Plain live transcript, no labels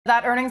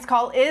That earnings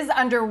call is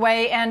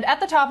underway, and at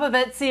the top of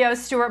it, CEO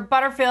Stuart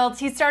Butterfield,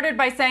 he started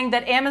by saying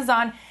that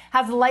Amazon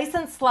has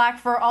licensed Slack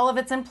for all of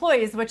its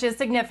employees, which is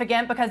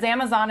significant because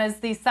Amazon is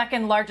the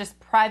second largest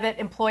private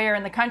employer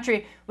in the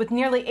country with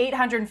nearly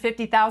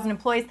 850,000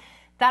 employees.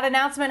 That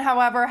announcement,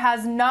 however,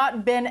 has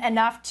not been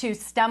enough to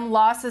stem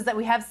losses that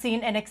we have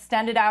seen in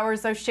extended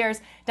hours. Those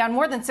shares down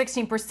more than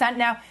 16%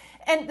 now.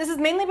 And this is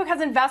mainly because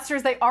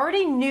investors, they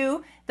already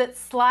knew that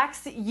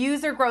Slack's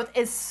user growth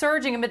is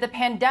surging amid the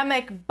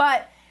pandemic,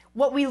 but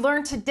what we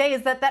learned today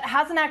is that that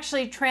hasn't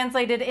actually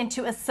translated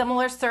into a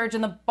similar surge in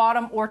the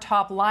bottom or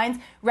top lines.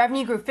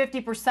 Revenue grew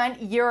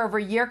 50% year over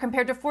year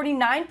compared to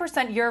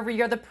 49% year over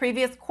year the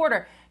previous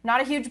quarter.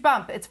 Not a huge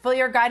bump. Its full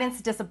year guidance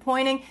is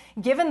disappointing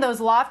given those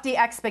lofty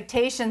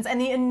expectations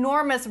and the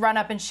enormous run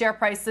up in share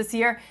price this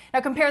year. Now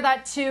compare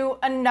that to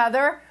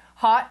another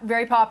hot,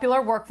 very popular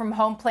work from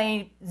home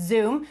play,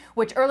 Zoom,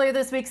 which earlier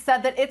this week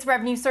said that its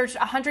revenue surged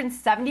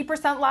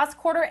 170% last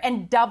quarter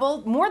and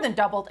more than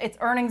doubled its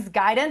earnings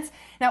guidance.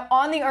 Now,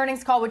 on the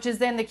earnings call, which is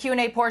in the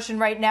Q&A portion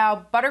right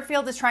now,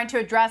 Butterfield is trying to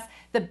address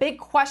the big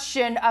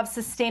question of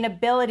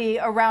sustainability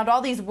around all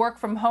these work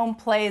from home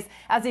plays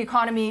as the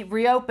economy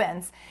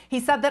reopens. He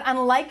said that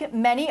unlike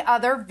many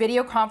other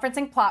video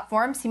conferencing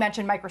platforms, he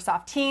mentioned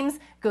Microsoft Teams,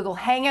 Google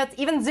Hangouts,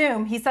 even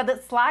Zoom, he said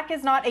that Slack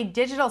is not a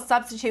digital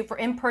substitute for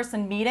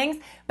in-person meetings,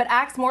 but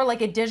acts more like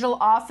a digital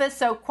office,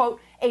 so, quote,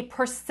 a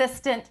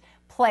persistent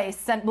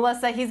place. And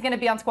Melissa, he's going to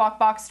be on Squawk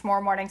Box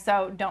tomorrow morning,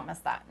 so don't miss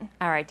that.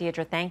 All right,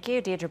 Deirdre, thank you.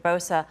 Deirdre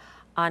Bosa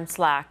on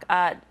Slack.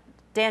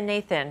 Dan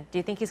Nathan, do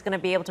you think he's going to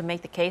be able to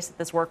make the case that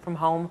this work from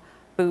home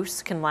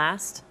boost can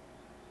last?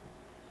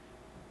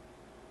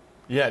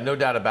 Yeah, no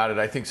doubt about it.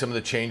 I think some of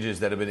the changes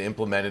that have been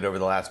implemented over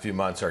the last few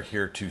months are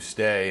here to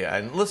stay.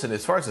 And listen,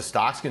 as far as the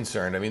stock's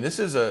concerned, I mean, this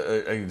is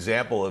an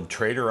example of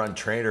trader on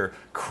trader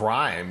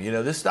crime. You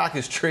know, this stock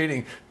is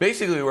trading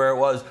basically where it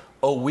was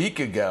a week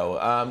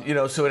ago.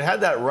 So it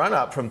had that run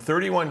up from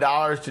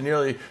 $31 to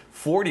nearly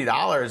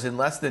 $40 in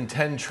less than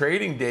 10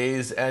 trading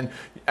days, and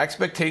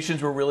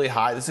expectations were really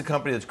high. This is a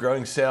company that's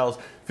growing sales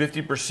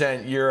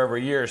 50% year over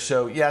year.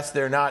 So yes,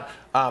 they're not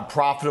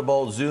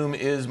profitable. Zoom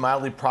is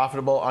mildly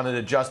profitable on an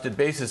adjusted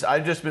basis.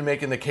 I've just been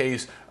making the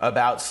case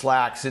about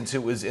Slack since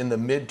it was in the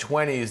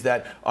mid-20s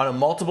that on a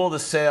multiple to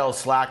sales,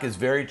 Slack is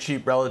very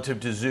cheap relative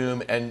to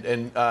Zoom,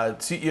 and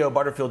CEO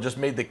Butterfield just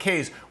made the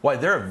case why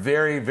they're a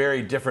very,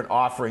 very different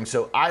offering.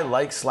 So I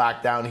like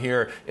Slack down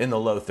here in the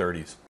low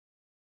 30s.